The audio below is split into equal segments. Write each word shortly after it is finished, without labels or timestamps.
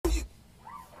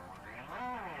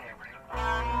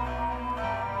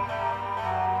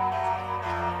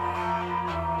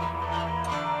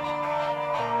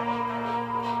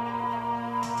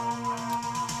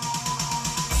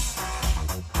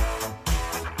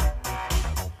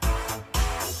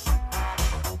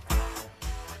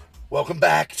Welcome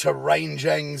back to Range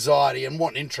Anxiety, and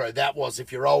what an intro that was.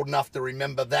 If you're old enough to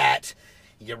remember that,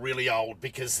 you're really old,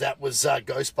 because that was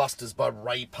Ghostbusters by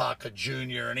Ray Parker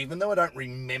Jr. And even though I don't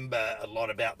remember a lot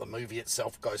about the movie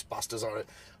itself, Ghostbusters,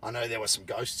 I know there were some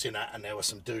ghosts in it and there were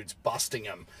some dudes busting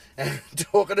them. And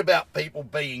talking about people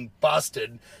being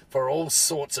busted for all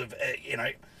sorts of,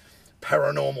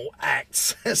 paranormal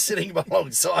acts, sitting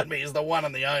alongside me is the one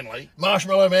and the only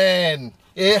Marshmallow Man.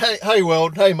 Yeah, hey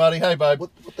world, hey Muddy, hey babe. What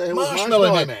the hell is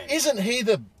Marshmallow Man? Isn't he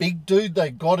the big dude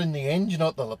they got in the end? You know,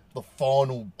 the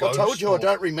final ghost? I told you I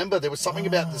don't remember. There was something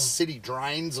about the city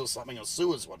drains or something, or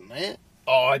sewers, wasn't there?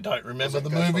 Oh, I don't remember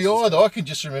the movie either. I can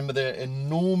just remember their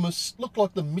enormous, looked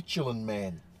like the Michelin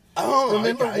Man. Oh,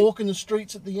 remember okay. walking the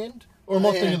streets at the end? Or am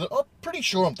I thinking of I'm pretty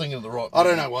sure I'm thinking of the right I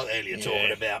don't movie. know what the hell you're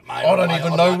talking about, mate. I don't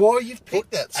even know why you've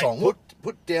picked that song. Hey,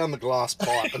 put down the glass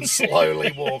pipe and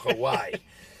slowly walk away.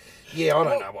 Yeah, I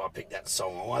don't know why I picked that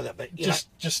song either, but just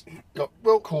got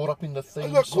caught up in the theme. I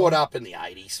got caught up in the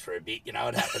 80s for a bit. You know,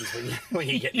 it happens when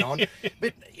you're getting on.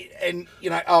 But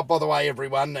oh, by the way,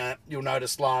 everyone, you'll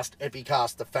notice last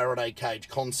Epicast the Faraday cage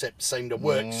concept seemed to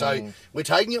work. So we're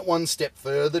taking it one step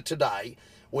further today.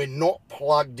 We're not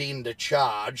plugged in to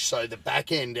charge, so the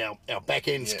back end, our back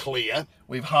end's clear.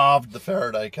 We've halved the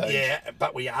Faraday cage. Yeah,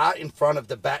 but we are in front of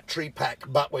the battery pack,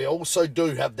 but we also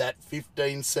do have that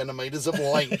 15 centimetres of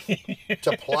length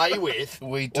to play with.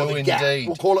 We do indeed. Gap.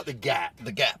 We'll call it the gap.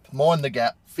 The gap. Mind the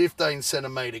gap. 15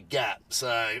 centimetre gap. So,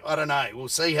 I don't know. We'll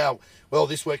see how well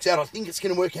this works out. I think it's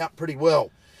going to work out pretty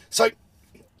well. So,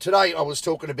 today I was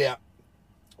talking about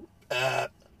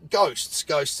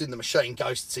ghosts in the machine,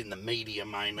 ghosts in the media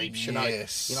mainly.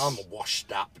 Yes. I'm a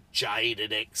washed up,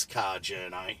 jaded ex-car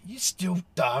journo. You're still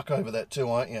dark over that too,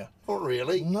 aren't you? Not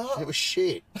really. No. It was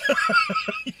shit.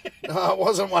 No, it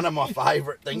wasn't one of my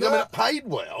favourite things. No. I mean, it paid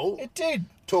well. It did.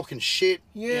 Talking shit,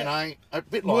 Yeah. a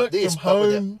bit Work like this,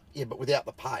 from but home. without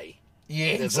the pay.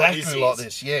 Yeah, There's exactly like like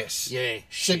this, yes. Yeah,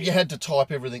 Except shit. you had to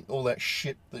type everything, all that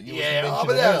shit that you were mentioning.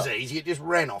 But that was easy. It just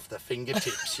ran off the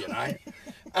fingertips,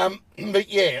 But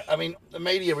yeah, I mean, the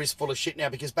media is full of shit now,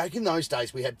 because back in those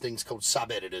days we had things called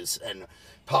sub-editors and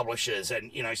publishers,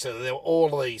 and, so there were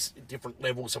all of these different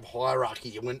levels of hierarchy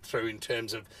you went through in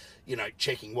terms of,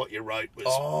 checking what you wrote was,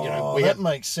 that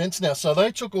makes sense now. So they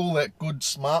took all that good,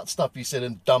 smart stuff you said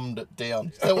and dumbed it down.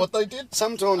 Is that what they did?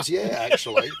 Sometimes, yeah,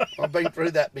 actually. I've been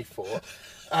through that before.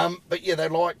 But yeah, they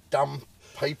like dumb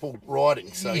people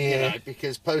writing, so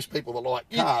because most people that like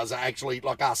cars are actually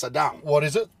like us are dumb. What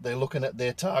is it? They're looking at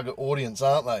their target audience,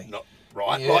 aren't they? Not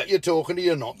right, like you're talking to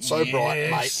your not so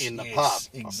bright mate in the pub.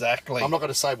 Exactly. I'm not going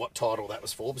to say what title that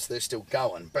was for, because they're still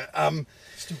going. But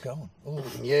still going. Ooh.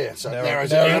 Yeah, so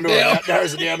narrows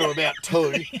it down to about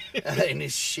 2 in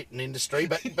this shitting industry.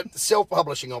 But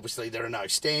self-publishing, obviously, there are no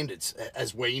standards,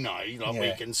 as we know.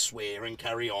 We can swear and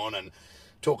carry on and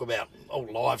talk about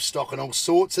livestock and all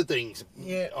sorts of things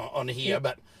on here,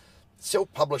 but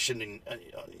self-publishing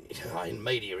in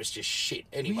media is just shit.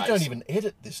 Anyway, you don't even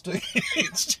edit this, do you?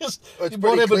 It's just it's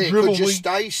whatever clear. dribble. Could you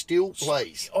stay still,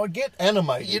 please? I get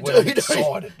animated. You when do, I'm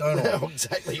excited, don't I? No,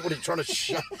 exactly. What are you trying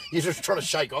to You're just trying to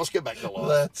shake Oscar back to life.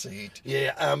 That's it.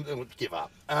 Yeah. Give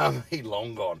up. He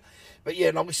long gone. But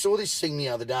yeah, we saw this thing the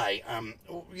other day.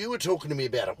 You were talking to me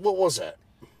about it. What was it?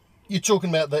 You're talking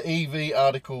about the EV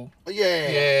article.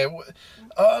 Yeah.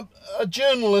 Yeah. A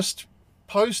journalist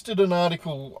posted an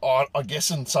article, I guess,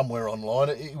 in somewhere online.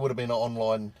 It would have been an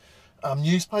online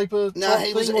newspaper. No,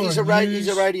 he's a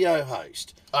radio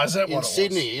host. Oh, is that in what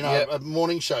Sydney? it was? A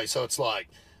morning show. So it's like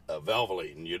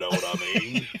Valvoline. You know what I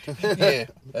mean? Yeah,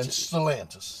 and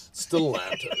Stellantis.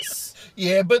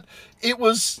 Yeah, but it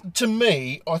was, to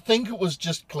me, I think it was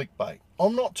just clickbait.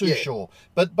 I'm not too sure.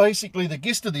 But basically, the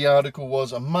gist of the article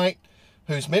was a mate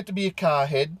who's meant to be a car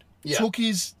head took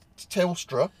his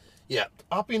Telstra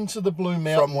up into the Blue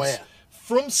Mountains. From where?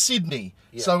 From Sydney.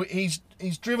 Yeah. So he's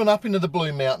driven up into the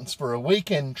Blue Mountains for a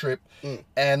weekend trip,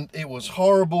 and it was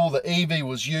horrible. The EV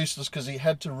was useless because he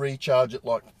had to recharge it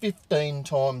like 15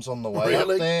 times on the way up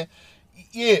there.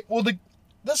 Yeah, well,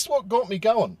 this is what got me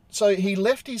going. So he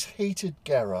left his heated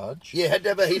garage. Yeah, had to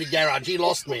have a heated garage. He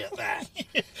lost me at that.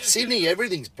 Sydney,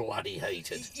 everything's bloody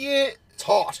heated. Yeah. It's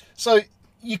hot. So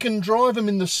you can drive them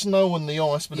in the snow and the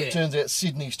ice, but it turns out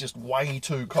Sydney's just way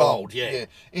too cold. Yeah.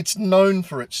 It's known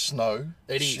for its snow.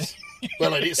 It is.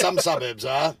 Well, it is. Some suburbs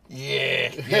are.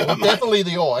 Yeah, well, definitely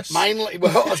the ice. Mainly,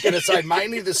 I was going to say,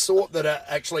 mainly the sort that are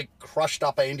actually crushed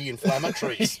up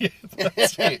anti-inflammatories. Yeah,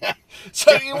 that's it.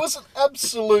 So it was an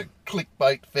absolute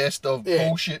clickbait fest of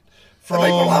bullshit.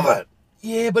 People love it.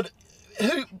 Yeah, but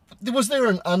Was there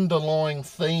an underlying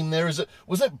theme there?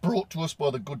 Was that brought to us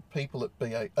by the good people at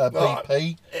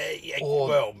BP? Yeah, Or-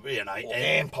 well, you know,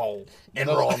 Ampol.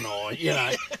 Enron or, you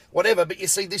know, whatever. But you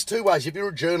see, there's two ways. If you're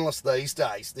a journalist these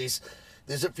days,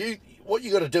 there's a few... What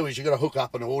you got to do is you got to hook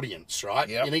up an audience, right?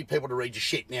 Yep. You need people to read your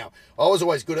shit. Now, I was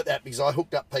always good at that because I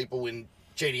hooked up people in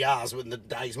GDRs in the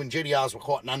days when GDRs were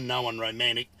quite an unknown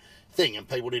romantic thing and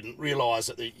people didn't realise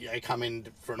that they come in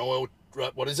for an oil...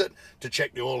 What is it? To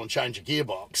check the oil and change a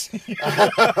gearbox.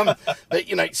 But,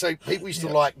 you know, so people used to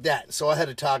like that. So I had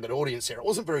a target audience there. It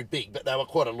wasn't very big, but they were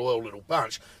quite a loyal little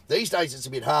bunch. These days it's a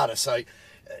bit harder. So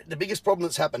the biggest problem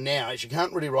that's happened now is you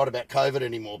can't really write about COVID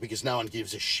anymore because no one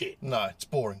gives a shit. No, it's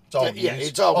boring. It's old news. Yeah,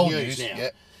 it's old news now. Yeah.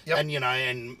 Yep. And, you know,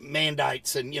 and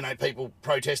mandates and, you know, people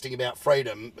protesting about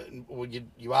freedom. Well,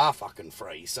 you are fucking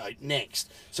free. So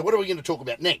next. So what are we going to talk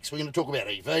about next? We're going to talk about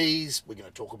EVs. We're going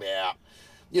to talk about...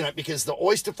 You know, because the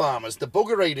oyster farmers, the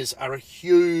booger eaters are a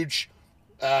huge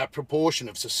proportion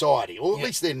of society, or at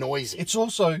least they're noisy. It's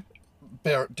also,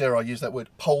 dare I use that word,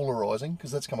 polarising, because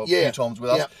that's come up a Yeah. few times with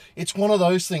us. Yeah. It's one of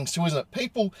those things too, isn't it?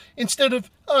 People, instead of,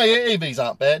 oh yeah, EVs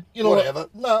aren't bad, you know Whatever.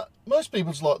 what? No, most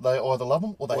people's like they either love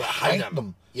them or they Or hate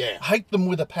them. Yeah. Hate them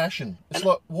with a passion. It's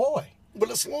like, why? But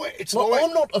it's like...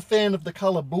 I'm not a fan of the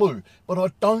colour blue, but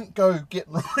I don't go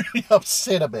getting really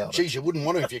upset about it. Geez, you wouldn't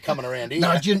want to if you're coming around here.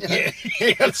 No,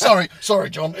 yeah. Sorry,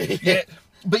 John. Yeah,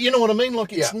 but you know what I mean.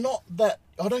 Like, it's not that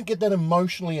I don't get that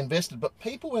emotionally invested. But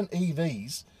people in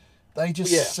EVs, they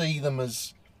just see them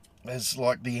as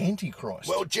like the Antichrist.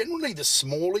 Well, generally, the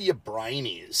smaller your brain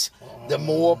is, the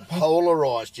more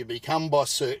polarised you become by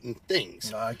certain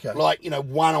things. Okay. Like, you know,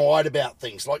 one-eyed about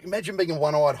things. Like, imagine being a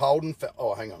one-eyed Holden...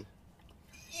 Oh, hang on.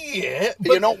 yeah, But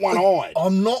you're not one-eyed.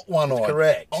 I'm not one-eyed.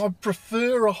 Correct. I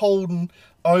prefer a Holden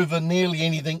over nearly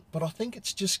anything, but I think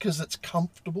it's just because it's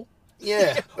comfortable.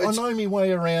 Yeah. I know my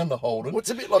way around a Holden. Well,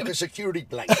 it's a bit like a security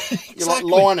blanket. You're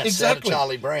Exactly, like Linus exactly. out of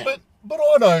Charlie Brown. But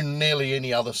I'd own nearly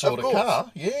any other sort of course.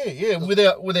 car. Yeah,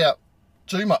 without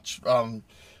too much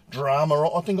drama.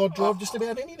 I think I'd drive just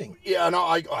about anything. Yeah, no,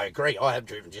 I agree. I have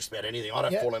driven just about anything. I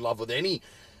don't Yeah. fall in love with any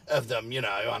of them, you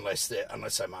know, unless they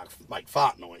make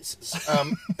fart noises.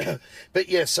 But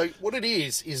yeah, so what it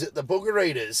is that the booger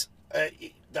eaters,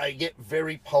 they get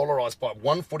very polarised by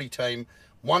one footy team,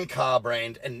 one car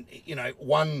brand, and, you know,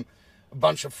 one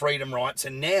bunch of freedom rights,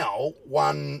 and now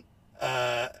one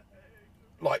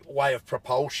like way of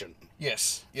propulsion.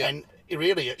 Yes. Yeah. And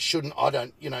really, it shouldn't,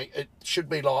 it should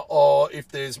be like, oh, if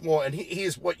there's more, and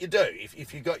here's what you do.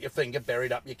 If you've got your finger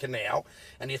buried up your canal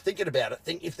and you're thinking about it,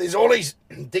 think if there's all these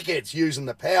dickheads using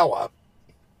the power,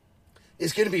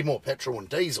 there's going to be more petrol and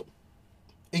diesel.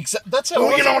 That's how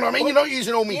Well, you know what I mean? You're not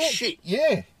using all me shit.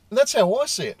 Yeah. And that's how I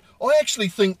see it. I actually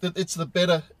think that it's the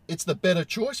better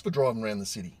choice for driving around the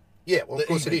city. Yeah, well, of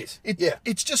course EV. it is. Yeah.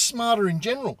 It's just smarter in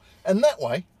general. And that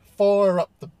way, fire up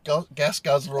the gas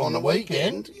guzzler on the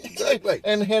weekend. Exactly.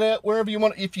 And head out wherever you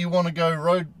want. If you want to go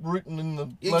road rooting in the...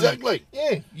 Exactly.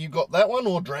 Yeah, you got that one,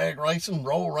 or drag racing,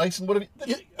 roll racing, whatever.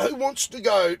 Yeah, who wants to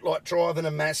go, like, driving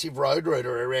a massive road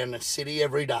router around the city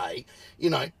every day,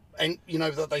 you know, and, you know,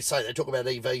 that they say, they talk about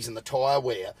EVs and the tyre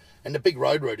wear, and the big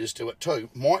road routers do it too,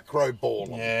 micro ball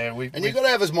them. Yeah, And you've got to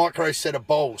have as micro set of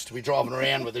balls to be driving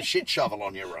around with a shit shovel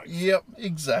on your roof. Yep,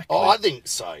 exactly. Oh, I think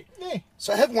so. Yeah.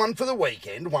 So have one for the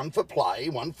weekend, one for play,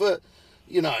 one for,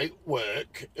 you know,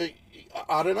 work.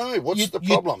 I don't know. What's the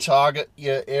problem? You target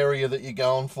your area that you're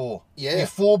going for. Yeah. Your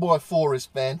 4x4 is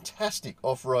fantastic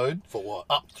off-road. For what?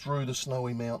 Up through the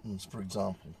snowy mountains, for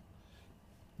example,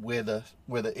 where the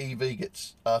EV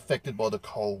gets affected by the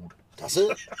cold. Does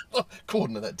it?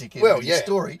 According to that dickhead Well, with yeah. his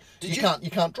story, you can't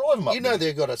drive them up. You know there.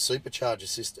 they've got a supercharger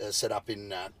set up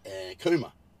in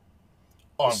Cooma.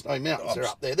 I'm- Snowy Mountains, I'm- they're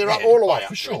up there. They're up yeah, all the way for up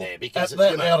through sure. there because At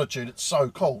that you know, altitude, it's so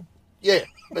cold. yeah,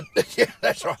 but yeah,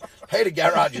 that's right. Heated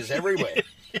garages everywhere.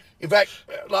 In fact,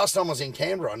 last time I was in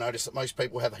Canberra, I noticed that most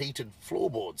people have heated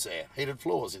floorboards there, heated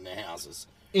floors in their houses.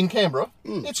 In Canberra,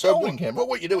 it's So cold what, in Canberra. Well,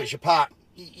 what you do is you park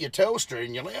your Telstra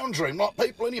in your lounge room, like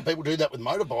people. Any people do that with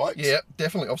motorbikes. Yeah,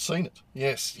 definitely. I've seen it.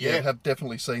 Yes, Yeah. yeah, have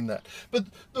definitely seen that. But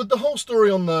the whole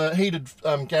story on the heated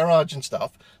garage and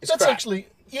stuff, that's crap. actually,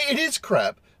 yeah, it is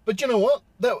crap. But you know what?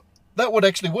 That would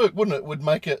actually work, wouldn't it? It would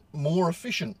make it more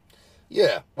efficient.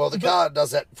 Yeah. Well, the car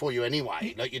does that for you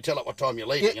anyway. Like, you tell it what time you're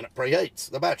leaving, and it preheats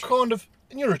the battery. Kind of,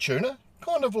 and you're a tuner,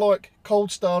 kind of like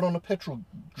cold start on a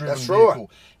petrol-driven That's right.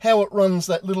 vehicle. How it runs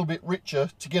that little bit richer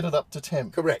to get it up to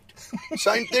temp. Correct.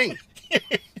 Same thing.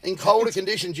 In colder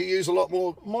conditions, you use a lot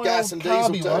more My gas old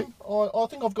and diesel carby too. one, I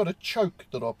think I've got a choke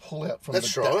that I pull out from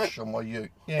That's the right. dash on my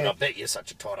ute. But Yeah. I bet you're such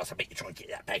a tight ass. I bet you try and get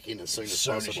that back in as soon as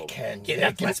Soon as possible. you can. Get Yeah,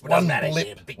 that give clutch it pedal one out of blip,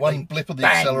 there, big one lean. blip of the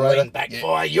Bang, accelerator. lean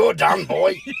backfire. You're done,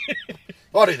 boy.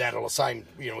 I do that all the same,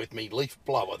 with me leaf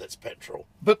blower that's petrol.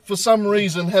 But for some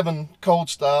reason, having cold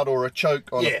start or a choke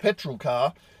on Yeah. a petrol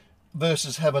car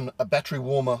versus having a battery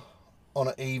warmer on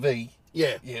an EV,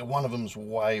 Yeah. one of them's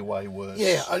way, way worse.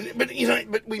 Yeah,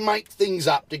 but we make things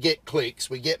up to get clicks.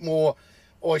 We get more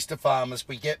oyster farmers.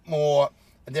 We get more,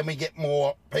 and then we get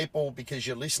more people because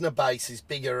your listener base is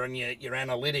bigger, and your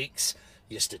analytics,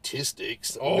 your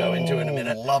statistics that we'll go into in a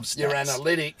minute. Love stats. Your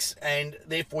analytics, and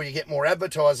therefore you get more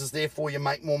advertisers. Therefore you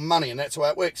make more money, and that's the way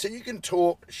it works. So you can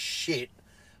talk shit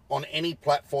on any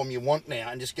platform you want now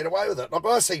and just get away with it. Like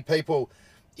I see people.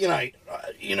 I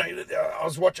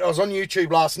was on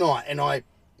YouTube last night and I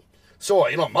saw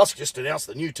Elon Musk just announced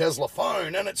the new Tesla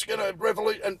phone and it's going to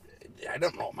revolutionize. And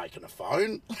I'm not making a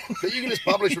phone, but you can just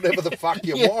publish whatever the fuck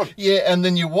you want. Yeah, and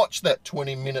then you watch that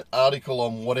 20-minute article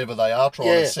on whatever they are trying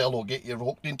to sell or get you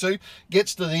hooked into,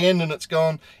 gets to the end and it's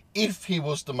gone, if he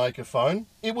was to make a phone,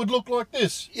 it would look like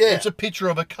this. Yeah. It's a picture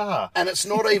of a car. And it's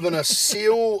not even a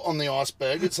seal on the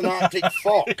iceberg, it's an Arctic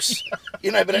fox.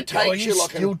 But it takes you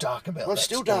like still dark about I'm that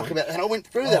still story. dark about that. And I went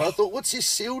through that. I thought, what's this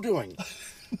seal doing?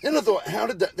 Then I thought, how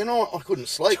did that... Then I couldn't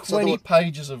sleep. So I 20 thought,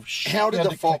 pages of shit. how you did had the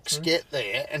to click fox through. get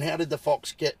there and how did the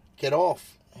fox get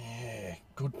off? Yeah,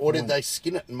 good Or did point. they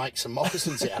skin it and make some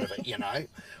moccasins out of it,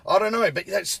 I don't know, but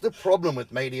that's the problem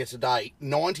with media today.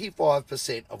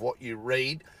 95% of what you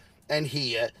read and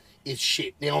hear is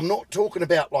shit. Now, I'm not talking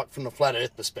about, like, from the flat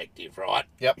earth perspective, right?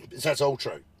 Yep. Because that's all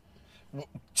true.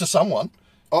 To someone.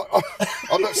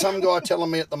 I've got some guy telling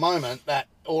me at the moment that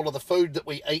all of the food that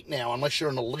we eat now, unless you're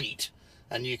an elite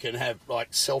and you can have,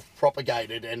 like,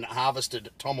 self-propagated and harvested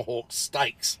tomahawk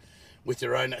steaks with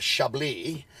your own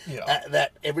chablis,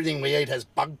 that everything we eat has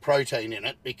bug protein in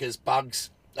it because bugs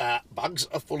are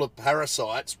full of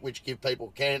parasites which give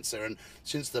people cancer. And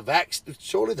since the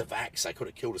vax, they could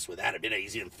have killed us with that a bit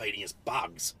easier than feeding us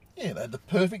bugs. Yeah, they had the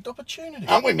perfect opportunity.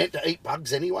 Aren't we meant to eat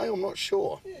bugs anyway? I'm not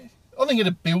sure. Yeah. I think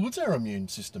it builds our immune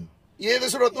system. Yeah,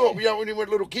 that's what I thought. When we were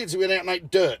little kids, we went out and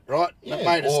ate dirt, right? That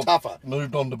made us or tougher.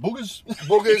 Moved on to boogers.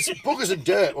 Boogers and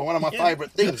dirt were one of my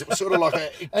favourite things. It was sort of like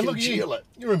it And look, congeal it.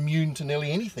 you're immune to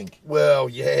nearly anything. Well,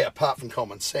 yeah, apart from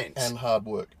common sense. And hard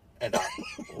work. And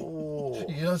oh.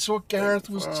 Yeah, that's what Gareth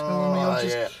was telling me.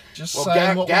 I'm just Well,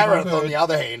 saying what Gareth, we've on heard. the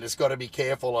other hand, has got to be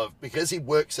careful of, because he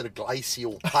works at a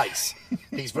glacial pace.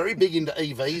 He's very big into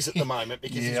EVs at the moment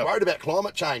because he's worried about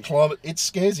climate change. Climate, it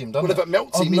scares him, doesn't Well, it? if it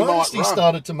melts I've him, he might noticed he run.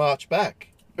 started to march back.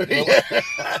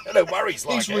 No worries,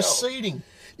 like He's hell. receding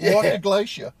like a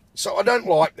glacier. So I don't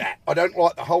like that. I don't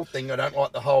like the whole thing. I don't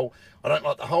like the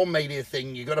whole media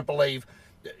thing. You got to believe,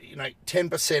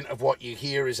 10% of what you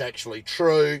hear is actually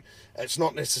true. It's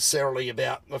not necessarily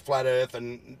about the flat earth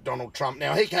and Donald Trump.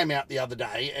 Now, he came out the other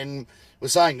day and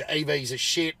was saying that EVs are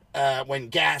shit.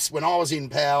 When I was in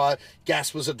power,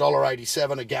 gas was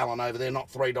 $1.87 a gallon over there,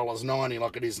 not $3.90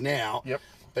 like it is now. Yep.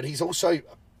 But he's also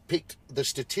picked the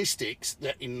statistics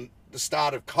that in the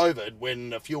start of COVID,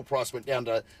 when the fuel price went down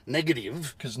to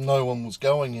negative. Because no one was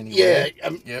going anywhere.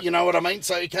 Yeah, you know what I mean?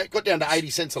 So it got down to 80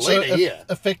 cents a litre here.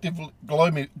 Effectively,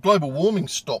 global warming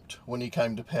stopped when he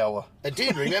came to power. It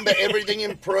did. Remember, everything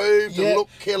improved and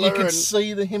looked killer. You could and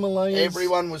see the Himalayas.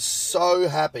 everyone was so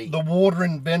happy. The water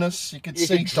in Venice, you could You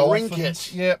see could drink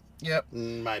dolphins. it. Yep.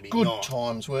 Maybe Good not.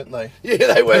 times, weren't they?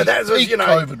 Yeah, they were. That was, Peak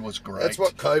COVID was great. That's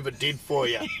what COVID did for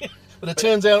you. But it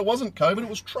turns out it wasn't COVID, it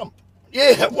was Trump.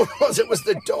 Yeah, it was. It was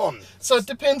the Don. So it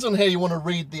depends on how you want to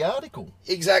read the article.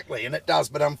 Exactly, and it does.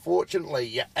 But unfortunately,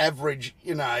 your average,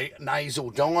 nasal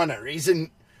diner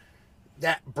isn't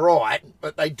that bright,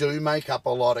 but they do make up a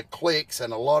lot of clicks,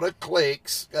 and a lot of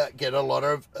clicks get a lot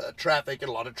of traffic, and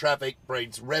a lot of traffic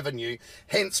breeds revenue.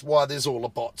 Hence why there's all the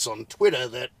bots on Twitter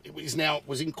that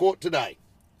was in court today.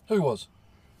 Who was?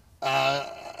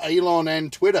 Elon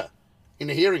and Twitter in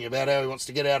a hearing about how he wants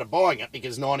to get out of buying it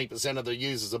because 90% of the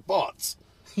users are bots.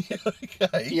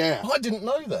 Okay. Yeah. I didn't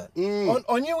know that.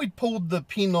 I knew he'd pulled the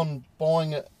pin on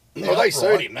buying it. Well, they sued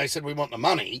outright. him. They said, we want the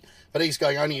money, but he's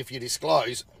going, only if you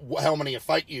disclose how many are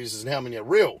fake users and how many are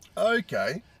real.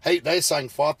 Okay. They're saying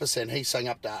 5%, he's saying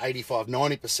up to 85,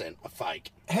 90% are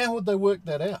fake. How would they work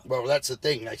that out? Well, that's the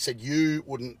thing. They said, you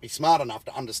wouldn't be smart enough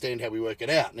to understand how we work it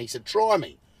out. And he said, try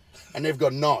me. And they've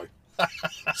gone, no.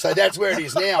 So that's where it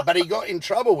is now. But he got in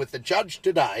trouble with the judge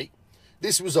today.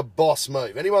 This was a boss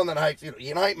move. Anyone that hates, you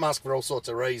can hate Musk for all sorts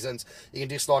of reasons. You can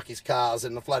dislike his cars,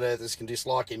 and the flat earthers can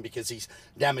dislike him because he's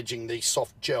damaging the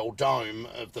soft gel dome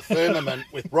of the firmament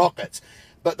with rockets.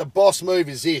 But the boss move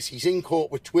is this. He's in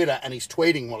court with Twitter and he's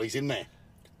tweeting while he's in there.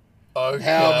 Okay.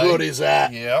 How good is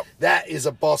that? Yep. That is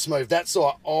a boss move. That's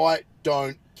like, I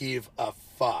don't give a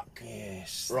fuck.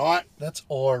 Yes. Right? That's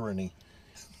irony.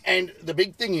 And the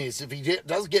big thing is, if he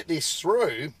does get this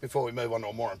through, before we move on to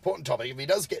a more important topic, if he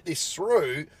does get this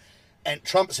through, and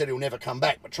Trump said he'll never come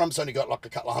back, but Trump's only got like a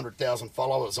couple of 100,000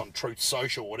 followers on Truth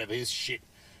Social, whatever his shit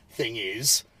thing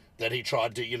is, that he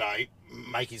tried to,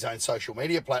 make his own social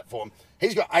media platform.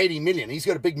 He's got 80 million. He's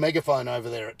got a big megaphone over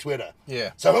there at Twitter.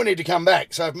 Yeah. So he'll need to come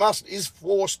back. So if Musk is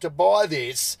forced to buy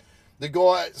this, the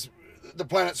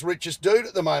planet's richest dude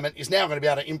at the moment, is now going to be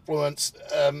able to influence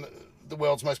the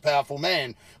world's most powerful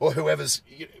man, or whoever's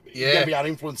going to be able to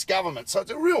influence government. So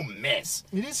it's a real mess.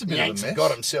 It is a bit the of a Yanks mess. have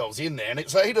got themselves in there, and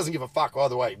so he doesn't give a fuck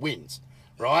either way. He wins,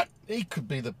 right? He could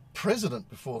be the president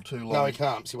before too long. No, he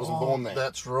can't. 'Cause he wasn't born there.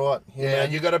 That's right. Yeah.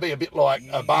 You got to be a bit like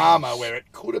Obama, where it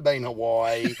could have been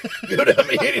Hawaii, could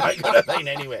have been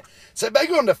anywhere. So back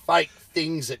on to fake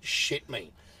things that shit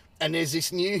me. And there's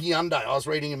this new Hyundai I was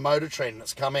reading in Motor Trend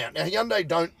that's come out. Now, Hyundai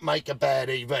don't make a bad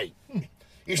EV.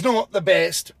 It's not the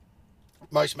best.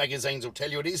 Most magazines will tell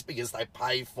you it is because they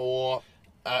pay for...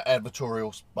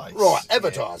 advertorial space. Right,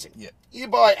 advertising. Yeah. You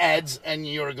buy ads and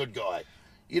you're a good guy.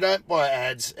 You don't buy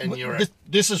ads and you're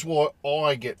This is what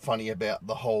I get funny about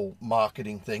the whole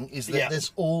marketing thing, is that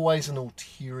there's always an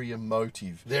ulterior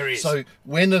motive. There is. So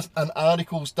when an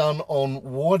article's done on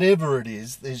whatever it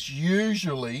is, there's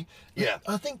usually... Yeah.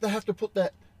 I think they have to put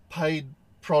that paid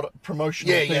product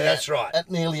promotional thing that's right.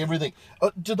 at nearly everything.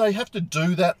 Do they have to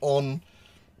do that on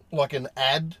like an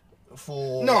ad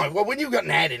for... No, well, when you've got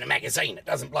an ad in a magazine, it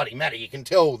doesn't bloody matter. You can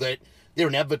tell that they're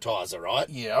an advertiser, right?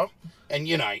 Yeah. And,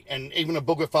 and even a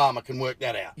booger farmer can work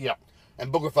that out. Yeah.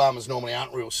 And booger farmers normally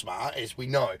aren't real smart, as we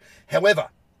know. However,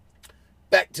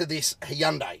 back to this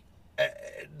Hyundai.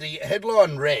 The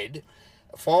headline read,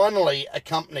 finally a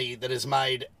company that has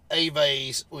made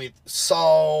EVs with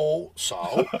soul,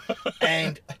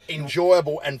 and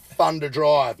enjoyable and fun to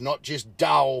drive, not just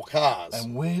dull cars.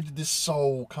 And where did this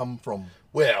soul come from?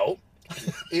 Well,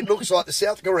 it looks like the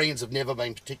South Koreans have never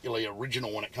been particularly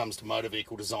original when it comes to motor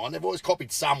vehicle design. They've always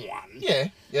copied someone. Yeah.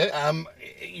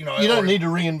 You don't need to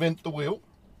reinvent the wheel.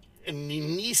 And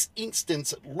in this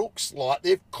instance, it looks like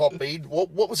they've copied,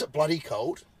 what was it bloody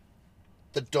called?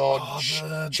 The Dodge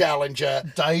Challenger,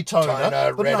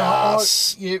 Daytona, Red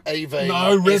Ass, EV,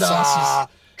 no, Red Ass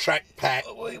Track Pack.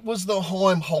 It was the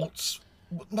Heimholtz.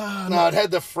 No, it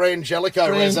had the Frangelico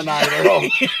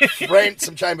resonator,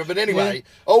 some chamber. But anyway,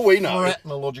 all we know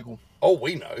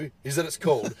is that it's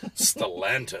called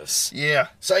Stellantis. Yeah.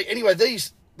 So anyway,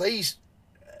 these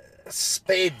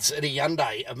speds at a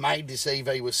Hyundai have made this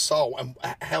EV with soul. And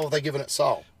how have they given it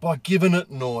soul? By giving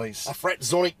it noise. A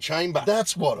Fratzonic chamber.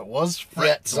 That's what it was.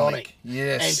 Fratzonic.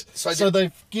 Yes. And so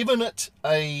they've given it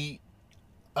a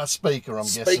speaker, I'm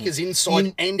guessing. Speakers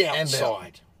inside and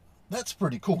outside. That's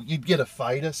pretty cool. You'd get a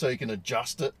fader so you can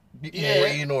adjust it a bit more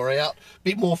in or out, a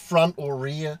bit more front or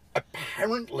rear.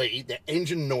 Apparently, the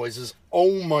engine noises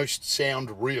almost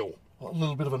sound real. A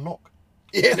little bit of a knock.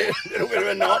 Yeah, a little bit of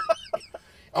a knock.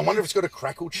 I wonder if it's got a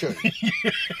crackle tune.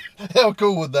 How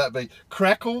cool would that be?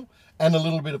 Crackle and a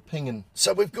little bit of pinging.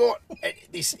 So we've got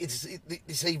this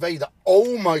EV that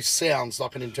almost sounds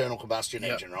like an internal combustion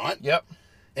engine, right? Yep.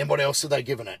 And what else have they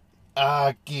given it?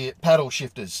 Gear, paddle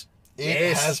shifters.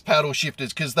 It has paddle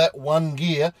shifters because that one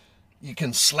gear, you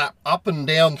can slap up and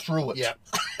down through it. Yeah,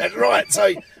 that's right.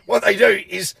 So what they do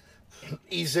is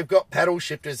they've got paddle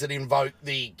shifters that invoke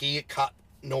the gear cut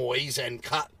noise and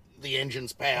cut the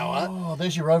engine's power. Oh,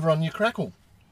 there's your overrun, your crackle.